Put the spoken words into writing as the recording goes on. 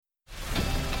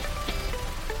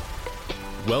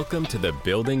Welcome to the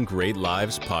Building Great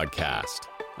Lives podcast,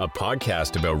 a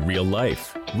podcast about real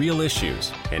life, real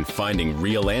issues, and finding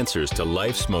real answers to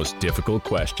life's most difficult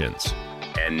questions.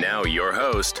 And now your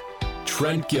host,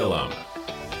 Trent Gilliam.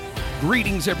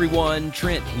 Greetings, everyone.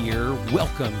 Trent here.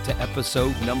 Welcome to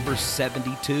episode number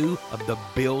 72 of the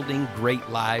Building Great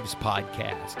Lives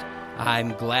podcast.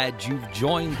 I'm glad you've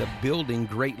joined the Building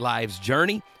Great Lives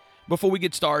journey. Before we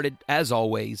get started, as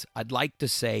always, I'd like to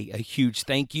say a huge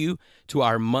thank you to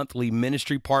our monthly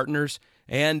ministry partners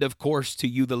and, of course, to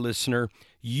you, the listener.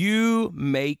 You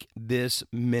make this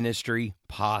ministry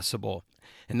possible.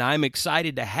 And I'm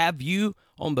excited to have you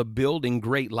on the Building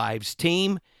Great Lives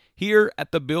team. Here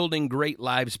at the Building Great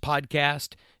Lives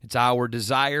podcast, it's our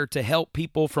desire to help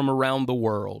people from around the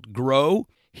world grow,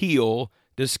 heal,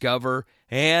 discover,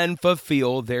 and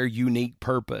fulfill their unique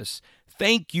purpose.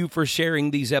 Thank you for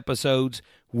sharing these episodes.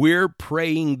 We're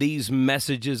praying these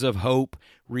messages of hope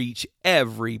reach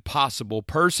every possible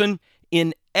person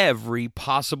in every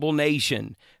possible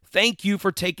nation. Thank you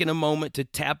for taking a moment to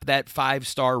tap that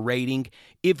 5-star rating.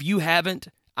 If you haven't,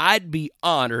 I'd be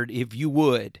honored if you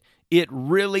would. It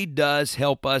really does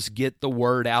help us get the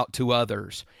word out to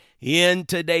others. In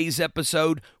today's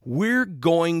episode, we're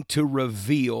going to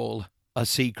reveal a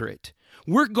secret.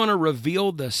 We're going to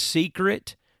reveal the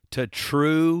secret to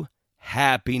true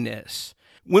happiness.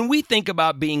 When we think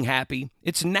about being happy,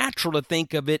 it's natural to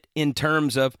think of it in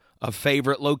terms of a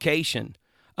favorite location,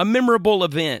 a memorable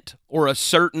event, or a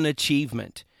certain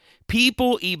achievement.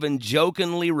 People even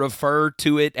jokingly refer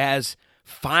to it as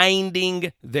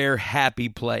finding their happy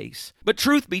place. But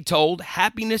truth be told,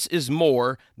 happiness is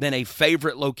more than a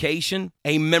favorite location,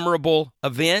 a memorable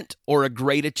event, or a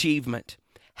great achievement.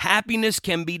 Happiness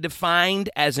can be defined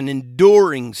as an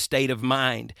enduring state of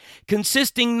mind,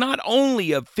 consisting not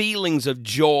only of feelings of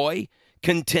joy,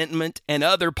 contentment, and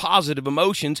other positive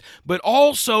emotions, but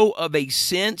also of a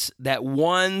sense that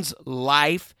one's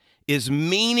life is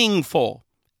meaningful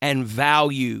and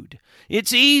valued.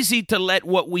 It's easy to let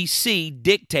what we see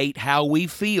dictate how we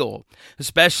feel,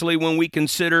 especially when we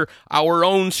consider our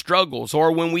own struggles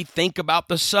or when we think about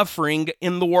the suffering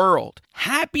in the world.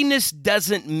 Happiness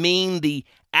doesn't mean the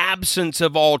absence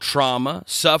of all trauma,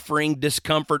 suffering,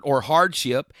 discomfort, or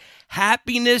hardship.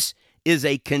 Happiness is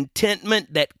a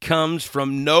contentment that comes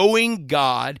from knowing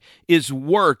God is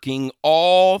working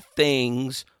all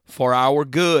things for our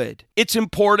good. It's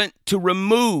important to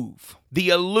remove the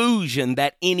illusion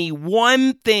that any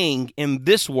one thing in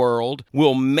this world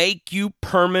will make you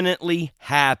permanently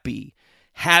happy.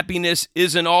 Happiness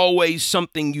isn't always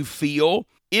something you feel.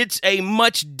 It's a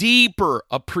much deeper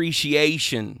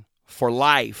appreciation for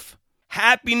life.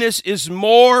 Happiness is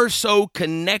more so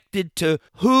connected to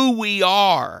who we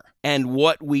are and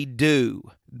what we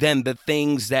do than the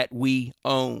things that we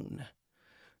own.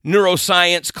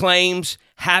 Neuroscience claims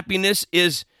happiness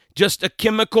is just a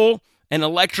chemical and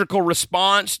electrical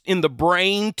response in the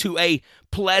brain to a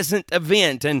pleasant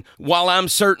event. And while I'm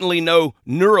certainly no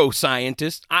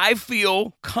neuroscientist, I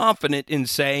feel confident in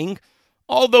saying,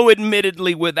 although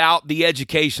admittedly without the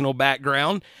educational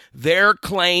background, their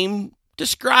claim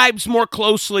describes more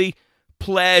closely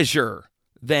pleasure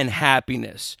than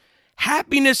happiness.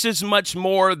 Happiness is much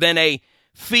more than a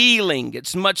feeling.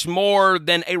 It's much more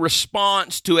than a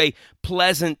response to a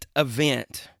pleasant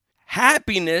event.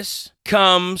 Happiness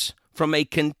comes from a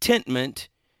contentment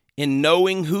in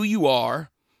knowing who you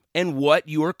are and what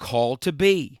you are called to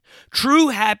be. True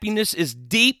happiness is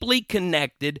deeply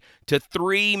connected to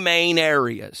three main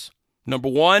areas. Number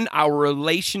one, our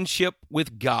relationship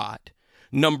with God.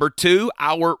 Number two,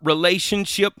 our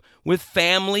relationship with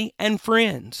family and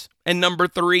friends. And number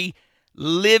three,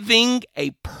 living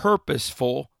a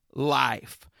purposeful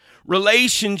life.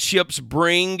 Relationships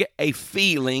bring a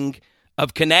feeling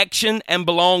of connection and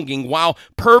belonging, while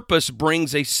purpose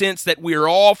brings a sense that we are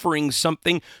offering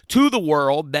something to the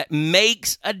world that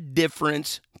makes a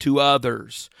difference to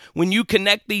others. When you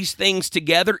connect these things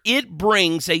together, it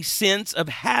brings a sense of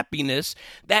happiness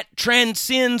that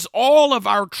transcends all of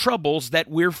our troubles that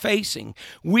we're facing.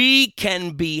 We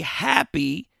can be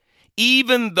happy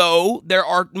even though there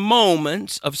are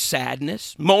moments of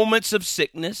sadness, moments of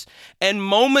sickness, and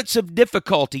moments of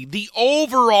difficulty. The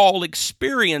overall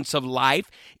experience of life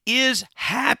is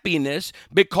happiness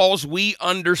because we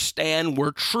understand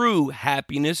where true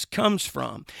happiness comes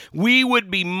from. We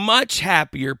would be much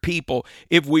happier people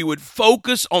if we would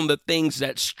focus on the things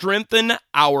that strengthen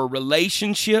our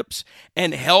relationships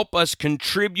and help us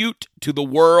contribute to the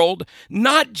world,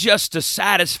 not just to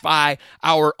satisfy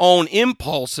our own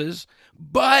impulses,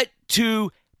 but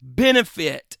to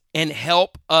benefit and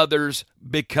help others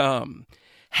become.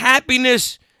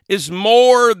 Happiness is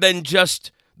more than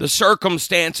just the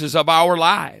circumstances of our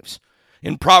lives.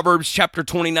 In Proverbs chapter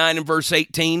 29 and verse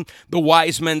 18, the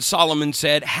wise man Solomon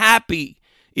said, "Happy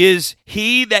is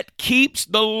he that keeps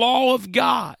the law of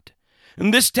God."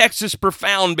 And this text is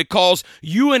profound because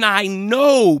you and I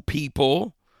know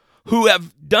people who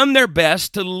have done their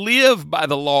best to live by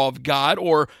the law of God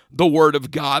or the Word of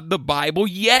God, the Bible,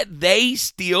 yet they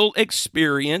still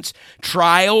experience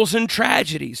trials and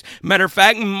tragedies. Matter of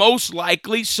fact, most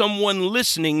likely someone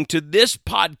listening to this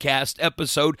podcast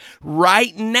episode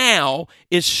right now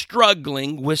is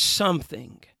struggling with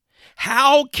something.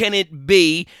 How can it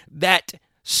be that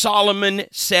Solomon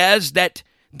says that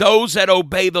those that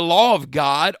obey the law of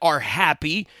God are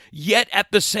happy, yet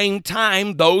at the same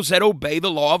time, those that obey the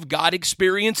law of God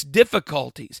experience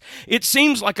difficulties? It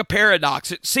seems like a paradox.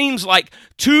 It seems like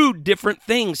two different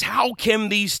things. How can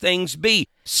these things be?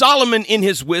 Solomon, in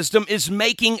his wisdom, is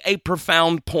making a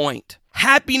profound point.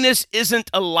 Happiness isn't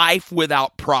a life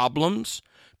without problems.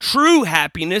 True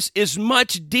happiness is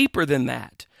much deeper than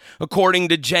that. According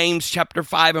to James chapter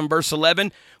 5 and verse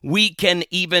 11, we can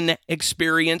even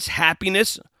experience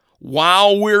happiness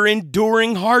while we're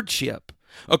enduring hardship.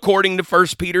 According to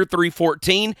 1 Peter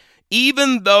 3:14,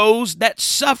 even those that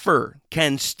suffer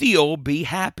can still be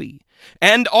happy.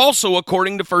 And also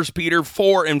according to 1 Peter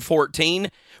 4 and 14,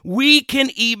 we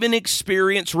can even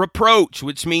experience reproach,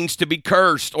 which means to be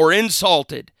cursed or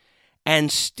insulted,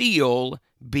 and still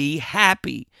be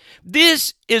happy.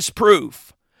 This is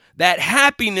proof that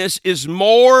happiness is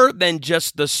more than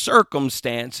just the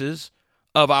circumstances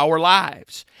of our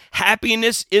lives.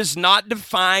 Happiness is not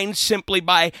defined simply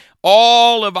by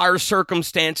all of our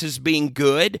circumstances being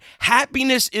good.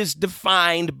 Happiness is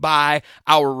defined by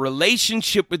our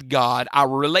relationship with God, our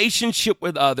relationship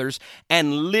with others,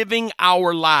 and living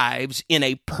our lives in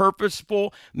a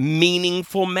purposeful,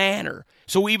 meaningful manner.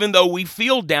 So even though we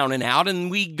feel down and out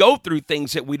and we go through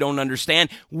things that we don't understand,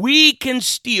 we can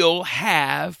still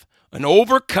have an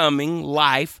overcoming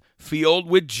life filled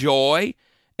with joy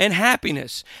and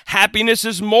happiness. Happiness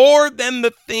is more than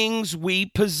the things we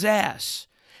possess.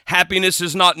 Happiness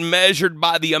is not measured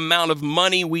by the amount of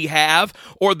money we have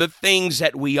or the things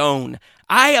that we own.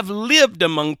 I have lived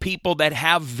among people that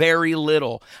have very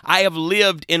little. I have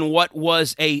lived in what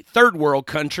was a third world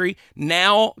country,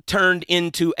 now turned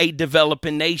into a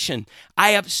developing nation. I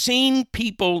have seen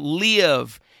people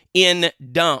live in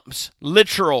dumps,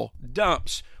 literal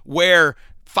dumps, where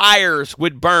fires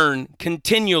would burn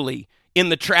continually in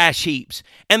the trash heaps.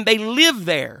 And they live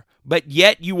there, but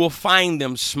yet you will find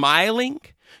them smiling.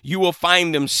 You will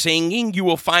find them singing. You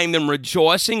will find them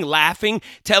rejoicing, laughing,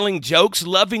 telling jokes,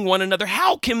 loving one another.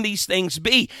 How can these things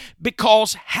be?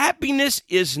 Because happiness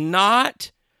is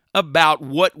not about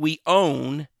what we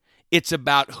own. It's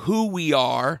about who we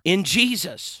are in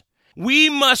Jesus. We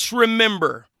must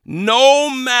remember, no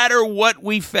matter what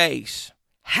we face,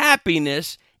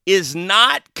 happiness is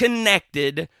not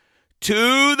connected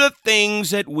to the things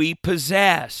that we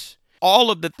possess.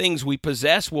 All of the things we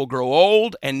possess will grow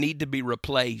old and need to be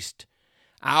replaced.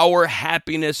 Our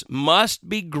happiness must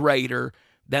be greater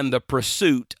than the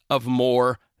pursuit of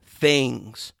more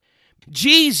things.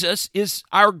 Jesus is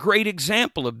our great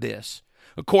example of this.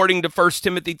 According to 1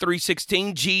 Timothy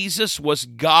 3:16, Jesus was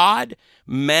God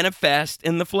manifest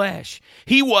in the flesh.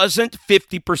 He wasn't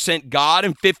 50% God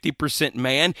and 50%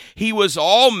 man. He was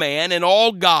all man and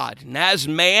all God. And as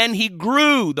man, he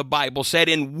grew, the Bible said,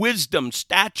 in wisdom,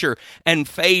 stature, and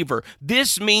favor.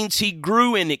 This means he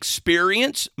grew in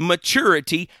experience,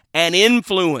 maturity, and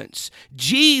influence.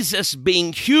 Jesus,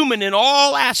 being human in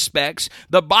all aspects,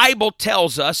 the Bible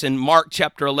tells us in Mark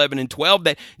chapter 11 and 12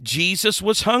 that Jesus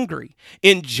was hungry.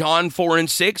 In John 4 and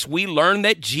 6, we learn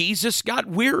that Jesus got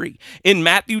weary. In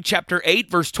Matthew chapter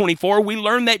 8, verse 24, we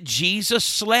learn that Jesus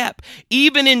slept.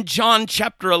 Even in John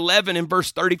chapter 11 and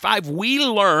verse 35, we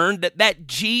learn that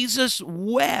Jesus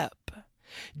wept.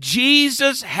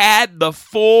 Jesus had the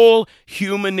full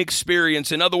human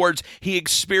experience. In other words, he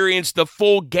experienced the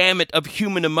full gamut of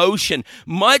human emotion.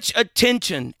 Much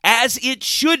attention, as it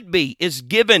should be, is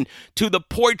given to the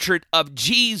portrait of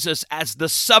Jesus as the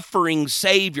suffering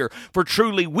Savior. For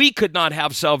truly, we could not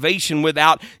have salvation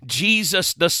without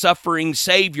Jesus, the suffering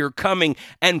Savior, coming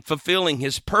and fulfilling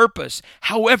his purpose.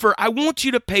 However, I want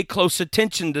you to pay close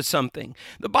attention to something.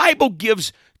 The Bible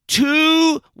gives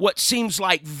two what seems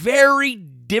like very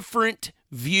different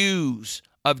views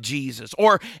of Jesus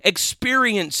or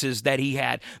experiences that he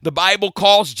had. The Bible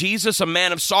calls Jesus a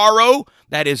man of sorrow,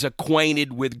 that is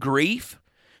acquainted with grief.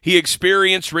 He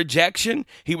experienced rejection.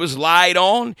 He was lied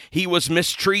on. He was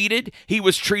mistreated. He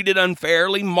was treated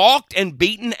unfairly, mocked and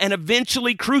beaten, and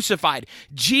eventually crucified.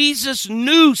 Jesus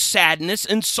knew sadness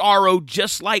and sorrow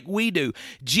just like we do.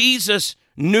 Jesus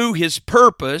knew his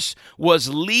purpose was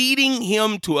leading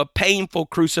him to a painful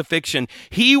crucifixion.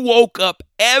 He woke up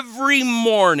every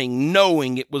morning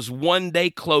knowing it was one day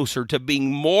closer to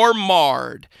being more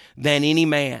marred than any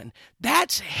man.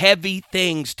 That's heavy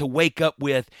things to wake up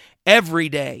with every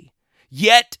day.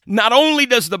 Yet, not only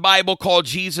does the Bible call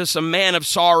Jesus a man of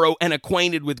sorrow and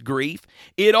acquainted with grief,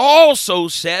 it also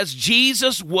says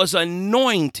Jesus was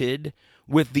anointed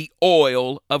with the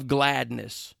oil of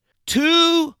gladness.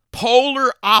 Two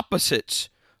polar opposites,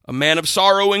 a man of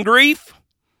sorrow and grief,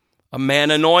 a man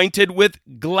anointed with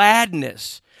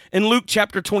gladness. In Luke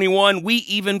chapter 21, we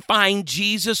even find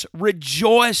Jesus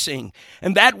rejoicing.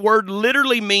 And that word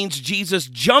literally means Jesus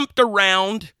jumped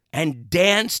around and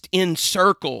danced in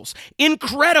circles.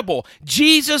 Incredible.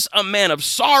 Jesus, a man of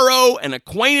sorrow and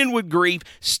acquainted with grief,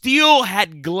 still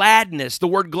had gladness. The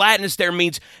word gladness there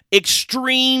means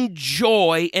extreme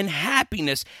joy and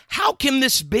happiness. How can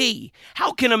this be?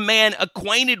 How can a man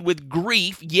acquainted with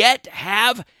grief yet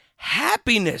have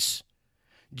happiness?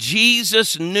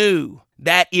 Jesus knew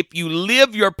that if you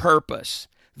live your purpose,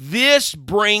 this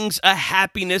brings a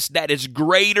happiness that is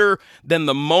greater than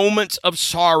the moments of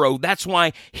sorrow. That's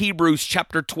why Hebrews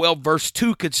chapter 12, verse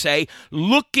 2 could say,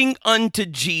 looking unto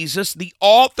Jesus, the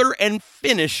author and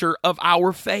finisher of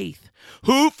our faith,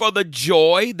 who for the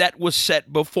joy that was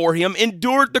set before him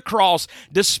endured the cross,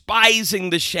 despising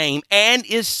the shame, and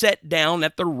is set down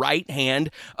at the right hand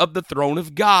of the throne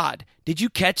of God. Did you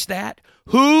catch that?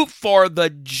 Who for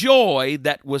the joy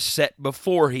that was set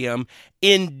before him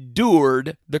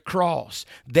endured the cross.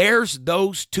 There's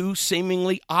those two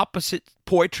seemingly opposite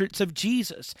portraits of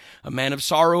Jesus, a man of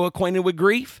sorrow acquainted with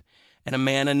grief, and a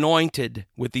man anointed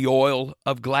with the oil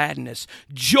of gladness.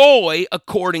 Joy,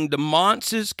 according to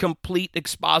Montz's Complete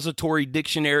Expository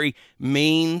Dictionary,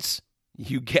 means,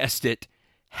 you guessed it,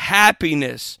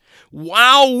 happiness.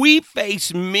 While we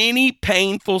face many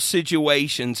painful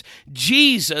situations,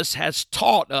 Jesus has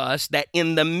taught us that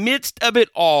in the midst of it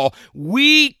all,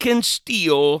 we can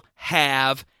still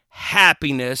have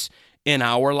happiness in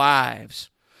our lives.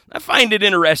 I find it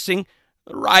interesting.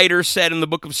 The writer said in the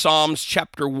book of Psalms,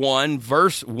 chapter 1,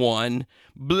 verse 1,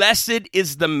 "Blessed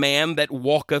is the man that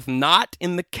walketh not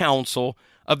in the counsel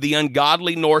of the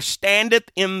ungodly, nor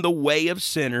standeth in the way of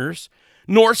sinners,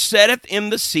 nor sitteth in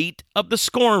the seat of the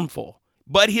scornful.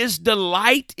 But his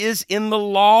delight is in the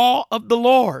law of the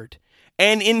Lord,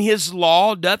 and in his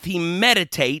law doth he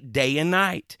meditate day and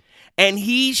night. And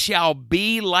he shall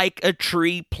be like a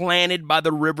tree planted by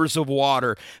the rivers of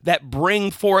water, that bring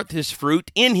forth his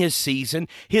fruit in his season.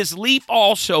 His leaf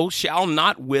also shall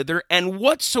not wither, and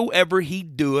whatsoever he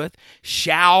doeth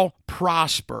shall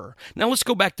prosper." Now let's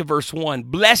go back to verse 1.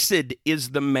 Blessed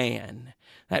is the man.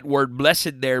 That word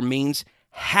blessed there means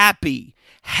happy.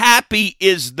 Happy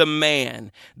is the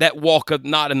man that walketh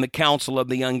not in the counsel of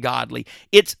the ungodly.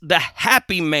 It's the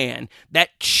happy man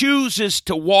that chooses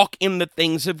to walk in the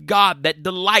things of God, that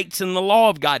delights in the law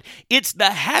of God. It's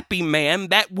the happy man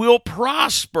that will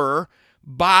prosper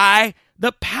by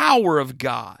the power of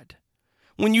God.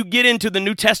 When you get into the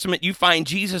New Testament, you find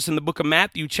Jesus in the book of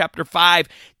Matthew, chapter 5,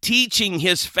 teaching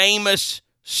his famous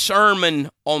Sermon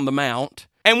on the Mount.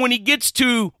 And when he gets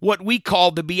to what we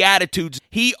call the Beatitudes,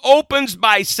 he opens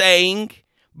by saying,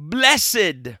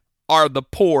 "Blessed are the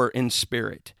poor in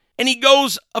spirit." And he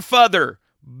goes further,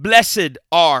 "Blessed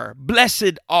are,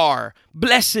 blessed are,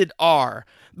 blessed are."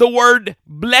 The word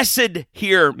blessed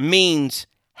here means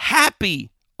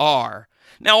happy are.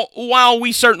 Now, while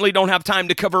we certainly don't have time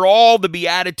to cover all the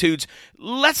Beatitudes,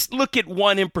 let's look at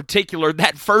one in particular,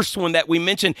 that first one that we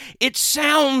mentioned. It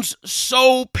sounds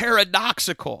so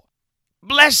paradoxical.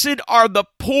 Blessed are the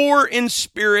poor in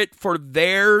spirit, for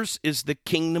theirs is the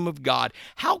kingdom of God.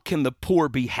 How can the poor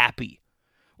be happy?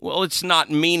 Well, it's not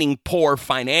meaning poor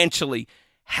financially.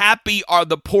 Happy are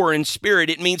the poor in spirit.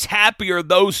 It means happy are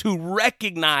those who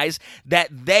recognize that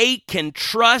they can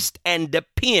trust and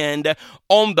depend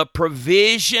on the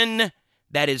provision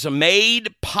that is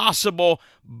made possible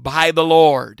by the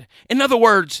Lord. In other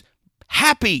words,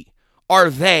 happy are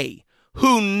they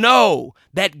who know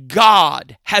that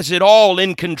God has it all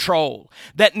in control,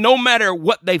 that no matter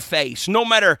what they face, no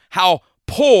matter how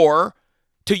poor,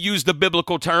 to use the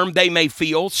biblical term, they may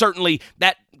feel, certainly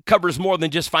that covers more than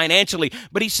just financially,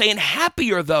 but he's saying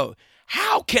happier though.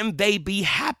 How can they be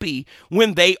happy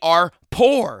when they are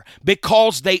poor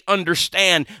because they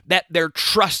understand that their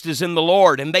trust is in the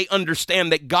Lord, and they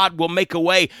understand that God will make a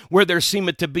way where there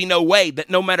seemeth to be no way, that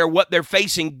no matter what they're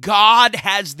facing, God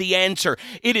has the answer.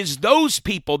 It is those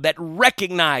people that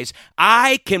recognize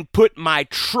I can put my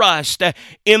trust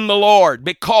in the Lord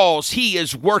because He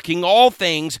is working all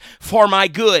things for my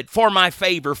good, for my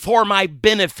favor, for my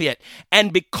benefit.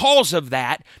 And because of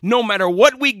that, no matter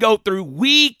what we go through,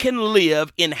 we can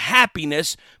live in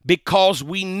happiness because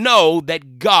we know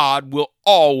that God will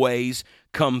always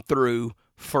come through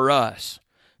for us.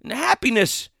 And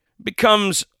happiness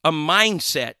becomes a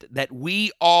mindset that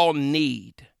we all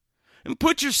need. And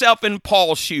put yourself in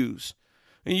Paul's shoes.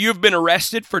 You've been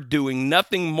arrested for doing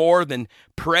nothing more than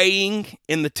praying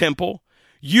in the temple.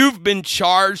 You've been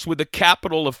charged with a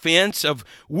capital offense of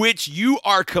which you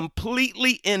are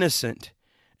completely innocent.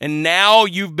 And now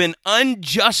you've been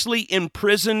unjustly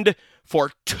imprisoned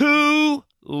for 2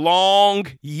 long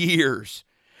years.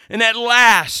 And at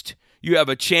last, you have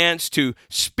a chance to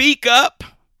speak up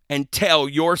and tell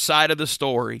your side of the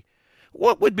story.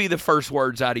 What would be the first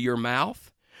words out of your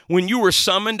mouth? When you were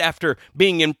summoned after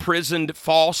being imprisoned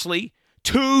falsely,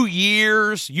 2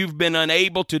 years you've been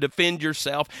unable to defend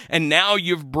yourself, and now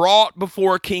you've brought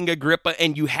before King Agrippa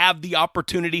and you have the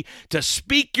opportunity to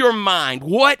speak your mind.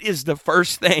 What is the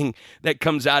first thing that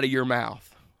comes out of your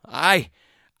mouth? I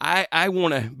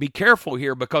want to be careful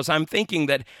here because I'm thinking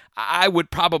that I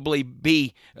would probably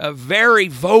be very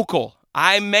vocal.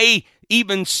 I may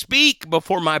even speak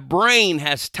before my brain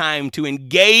has time to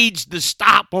engage the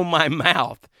stop on my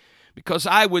mouth because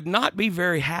I would not be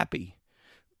very happy.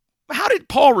 How did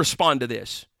Paul respond to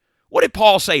this? What did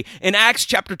Paul say? In Acts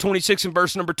chapter 26 and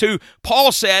verse number 2,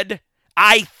 Paul said,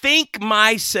 I think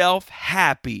myself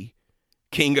happy,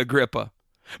 King Agrippa,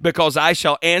 because I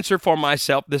shall answer for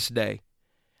myself this day.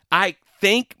 I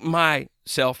think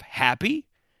myself happy?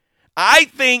 I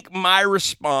think my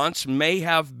response may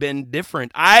have been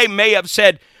different. I may have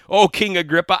said, oh, King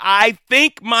Agrippa, I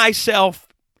think myself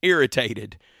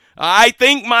irritated. I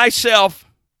think myself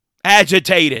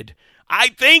agitated. I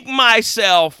think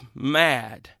myself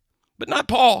mad. But not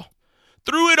Paul.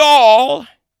 Through it all,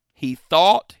 he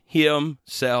thought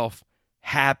himself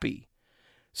happy.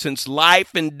 Since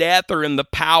life and death are in the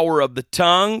power of the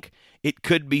tongue, it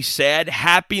could be said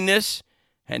happiness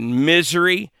and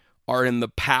misery are in the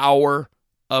power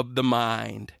of the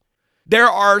mind. There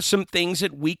are some things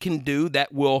that we can do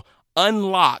that will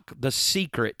unlock the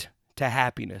secret to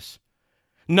happiness.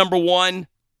 Number 1,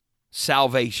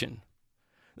 salvation.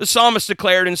 The psalmist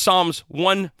declared in Psalms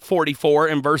 144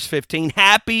 and verse 15,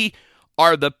 happy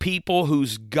are the people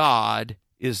whose God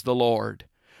is the Lord.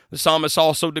 The psalmist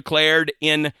also declared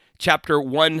in chapter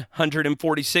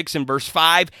 146 and verse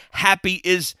 5, happy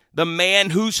is the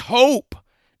man whose hope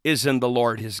is in the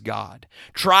Lord his God.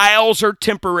 Trials are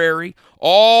temporary.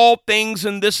 All things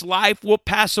in this life will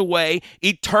pass away.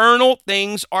 Eternal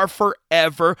things are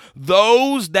forever.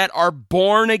 Those that are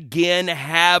born again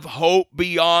have hope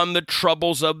beyond the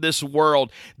troubles of this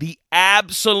world. The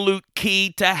absolute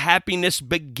key to happiness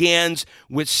begins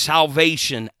with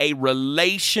salvation, a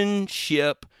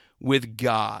relationship with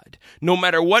God. No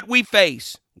matter what we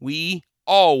face, we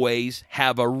always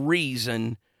have a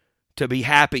reason to be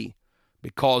happy,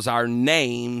 because our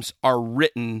names are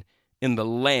written in the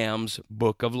Lamb's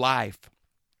book of life.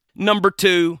 Number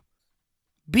 2,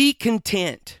 be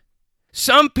content.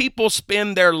 Some people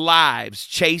spend their lives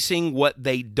chasing what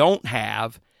they don't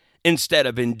have instead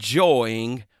of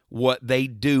enjoying what they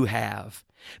do have.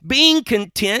 Being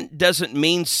content doesn't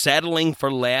mean settling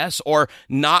for less or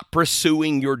not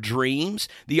pursuing your dreams.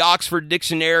 The Oxford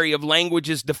Dictionary of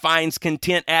Languages defines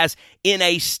content as in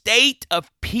a state of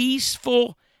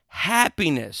peaceful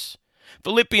happiness.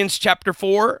 Philippians chapter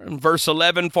 4 and verse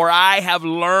 11, for I have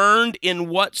learned in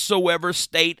whatsoever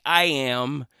state I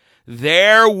am,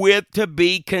 therewith to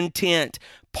be content.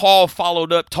 Paul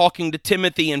followed up talking to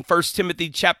Timothy in 1 Timothy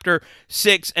chapter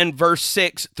 6 and verse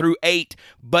 6 through 8.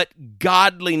 But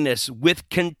godliness with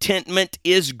contentment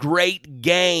is great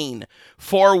gain.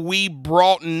 For we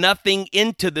brought nothing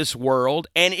into this world,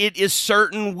 and it is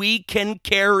certain we can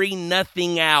carry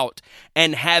nothing out.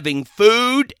 And having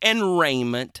food and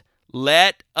raiment,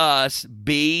 let us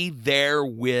be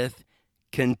therewith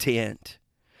content.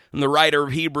 And the writer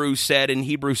of Hebrews said in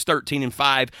Hebrews 13 and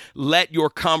 5, let your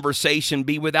conversation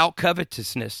be without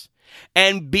covetousness,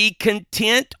 and be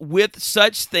content with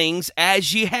such things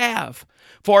as ye have.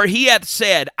 For he hath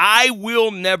said, I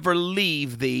will never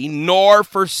leave thee, nor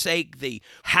forsake thee.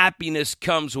 Happiness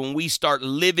comes when we start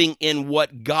living in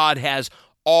what God has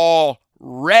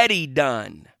already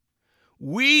done.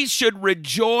 We should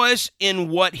rejoice in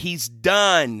what he's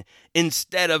done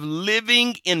instead of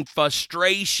living in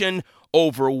frustration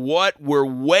over what we're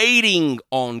waiting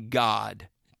on God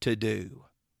to do.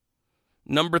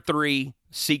 Number 3,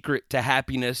 secret to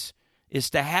happiness is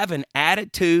to have an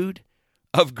attitude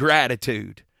of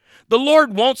gratitude. The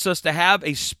Lord wants us to have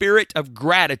a spirit of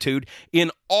gratitude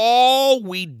in all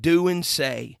we do and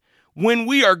say. When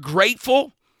we are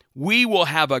grateful, we will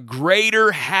have a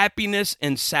greater happiness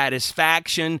and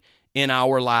satisfaction in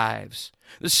our lives.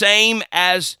 The same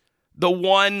as the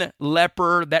one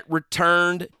leper that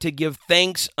returned to give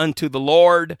thanks unto the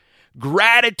Lord.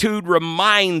 Gratitude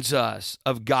reminds us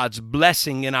of God's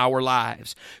blessing in our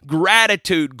lives.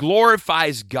 Gratitude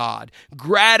glorifies God.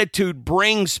 Gratitude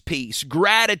brings peace.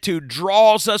 Gratitude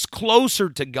draws us closer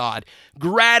to God.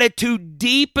 Gratitude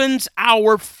deepens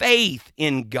our faith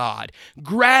in God.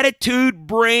 Gratitude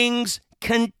brings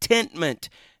contentment.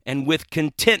 And with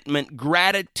contentment,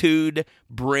 gratitude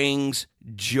brings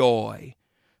joy.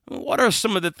 What are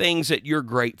some of the things that you're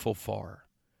grateful for?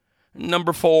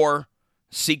 Number 4,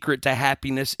 secret to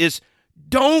happiness is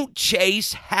don't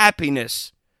chase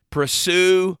happiness.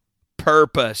 Pursue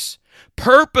purpose.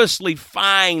 Purposely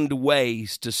find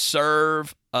ways to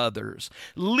serve others.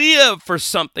 Live for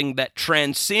something that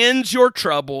transcends your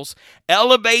troubles,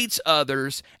 elevates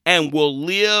others, and will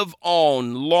live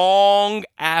on long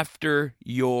after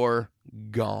you're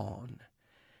gone.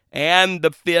 And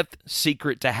the 5th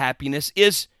secret to happiness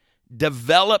is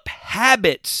develop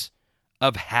habits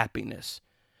of happiness.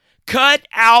 Cut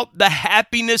out the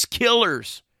happiness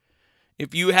killers.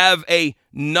 If you have a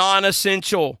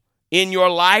non-essential in your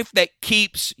life that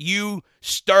keeps you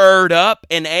stirred up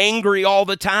and angry all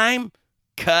the time,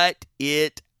 cut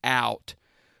it out.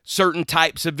 Certain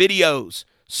types of videos,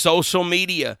 social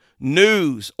media,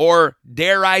 news, or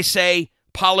dare I say,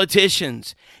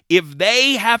 politicians, if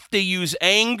they have to use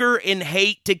anger and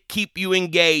hate to keep you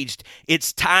engaged,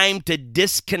 it's time to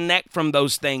disconnect from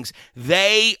those things.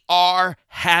 They are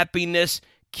happiness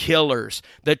killers.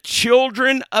 The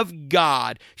children of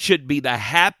God should be the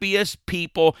happiest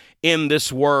people in this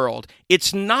world.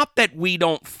 It's not that we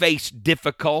don't face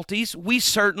difficulties. We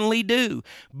certainly do.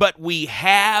 But we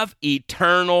have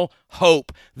eternal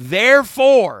hope.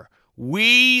 Therefore,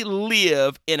 we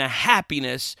live in a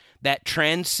happiness that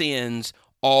transcends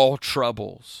all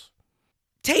troubles.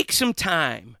 Take some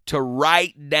time to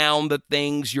write down the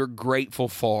things you're grateful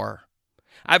for.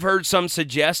 I've heard some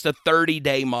suggest a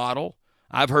 30-day model.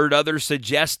 I've heard others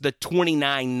suggest the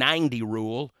 29-90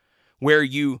 rule, where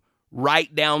you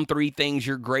write down 3 things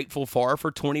you're grateful for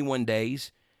 21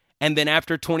 days, and then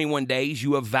after 21 days,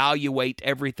 you evaluate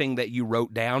everything that you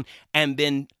wrote down, and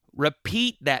then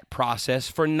repeat that process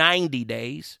for 90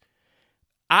 days.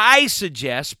 I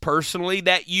suggest personally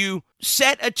that you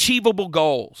set achievable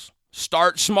goals,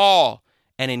 start small,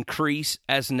 and increase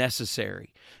as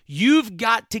necessary. You've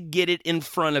got to get it in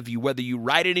front of you, whether you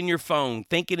write it in your phone,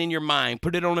 think it in your mind,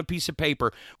 put it on a piece of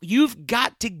paper. You've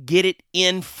got to get it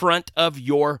in front of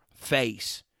your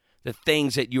face, the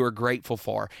things that you are grateful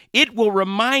for. It will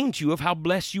remind you of how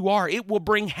blessed you are. It will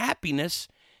bring happiness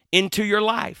into your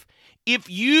life. If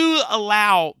you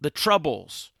allow the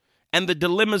troubles and the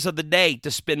dilemmas of the day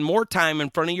to spend more time in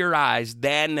front of your eyes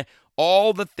than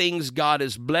all the things God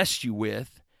has blessed you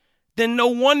with, then no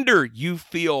wonder you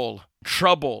feel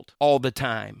troubled all the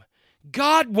time.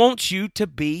 God wants you to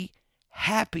be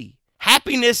happy.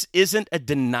 Happiness isn't a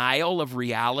denial of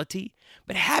reality,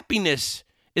 but happiness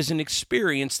is an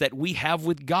experience that we have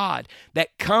with God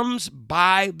that comes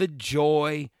by the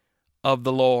joy of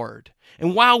the Lord.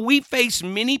 And while we face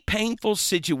many painful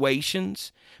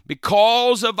situations,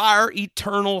 because of our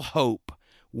eternal hope,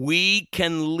 we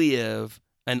can live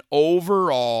an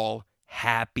overall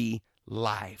happy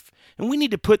life. And we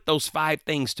need to put those 5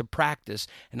 things to practice.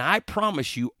 And I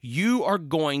promise you, you are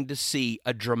going to see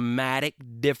a dramatic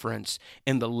difference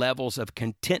in the levels of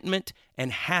contentment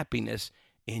and happiness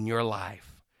in your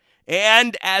life.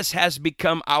 And as has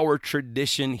become our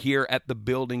tradition here at the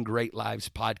Building Great Lives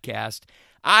podcast,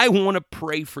 I want to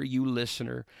pray for you,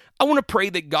 listener. I want to pray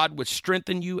that God would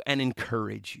strengthen you and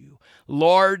encourage you.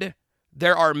 Lord,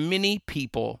 there are many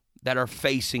people that are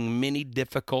facing many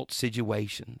difficult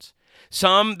situations.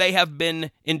 Some they have been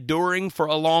enduring for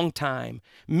a long time.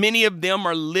 Many of them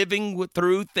are living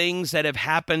through things that have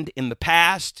happened in the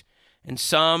past, and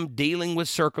some dealing with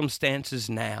circumstances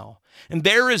now. And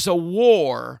there is a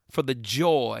war for the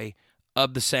joy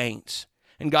of the saints.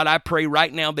 And God, I pray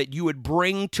right now that you would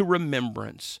bring to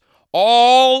remembrance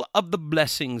all of the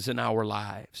blessings in our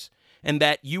lives, and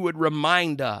that you would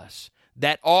remind us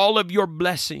that all of your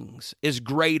blessings is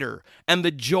greater and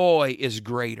the joy is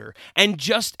greater. And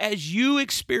just as you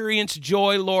experience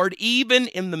joy, Lord, even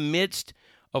in the midst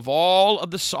of all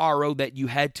of the sorrow that you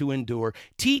had to endure.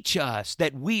 Teach us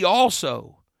that we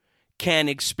also can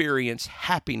experience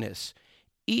happiness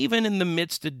even in the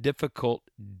midst of difficult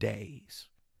days.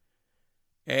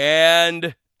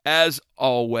 And as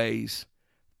always,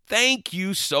 thank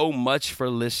you so much for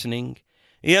listening.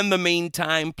 In the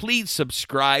meantime, please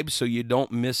subscribe so you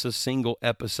don't miss a single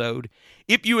episode.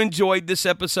 If you enjoyed this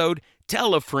episode,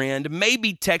 tell a friend,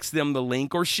 maybe text them the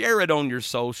link or share it on your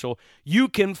social. You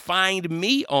can find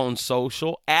me on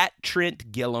social at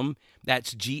Trent Gilliam.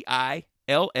 That's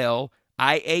Gilliam.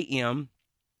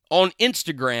 On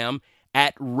Instagram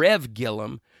at Rev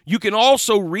Gilliam. You can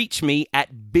also reach me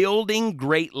at Building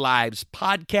Great Lives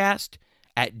Podcast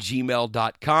at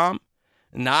gmail.com.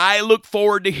 And I look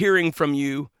forward to hearing from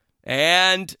you.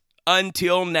 And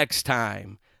until next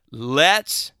time,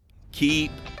 let's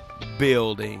keep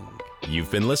building.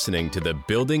 You've been listening to the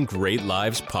Building Great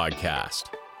Lives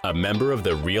podcast, a member of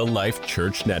the Real Life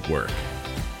Church Network.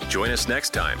 Join us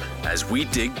next time as we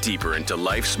dig deeper into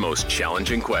life's most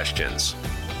challenging questions.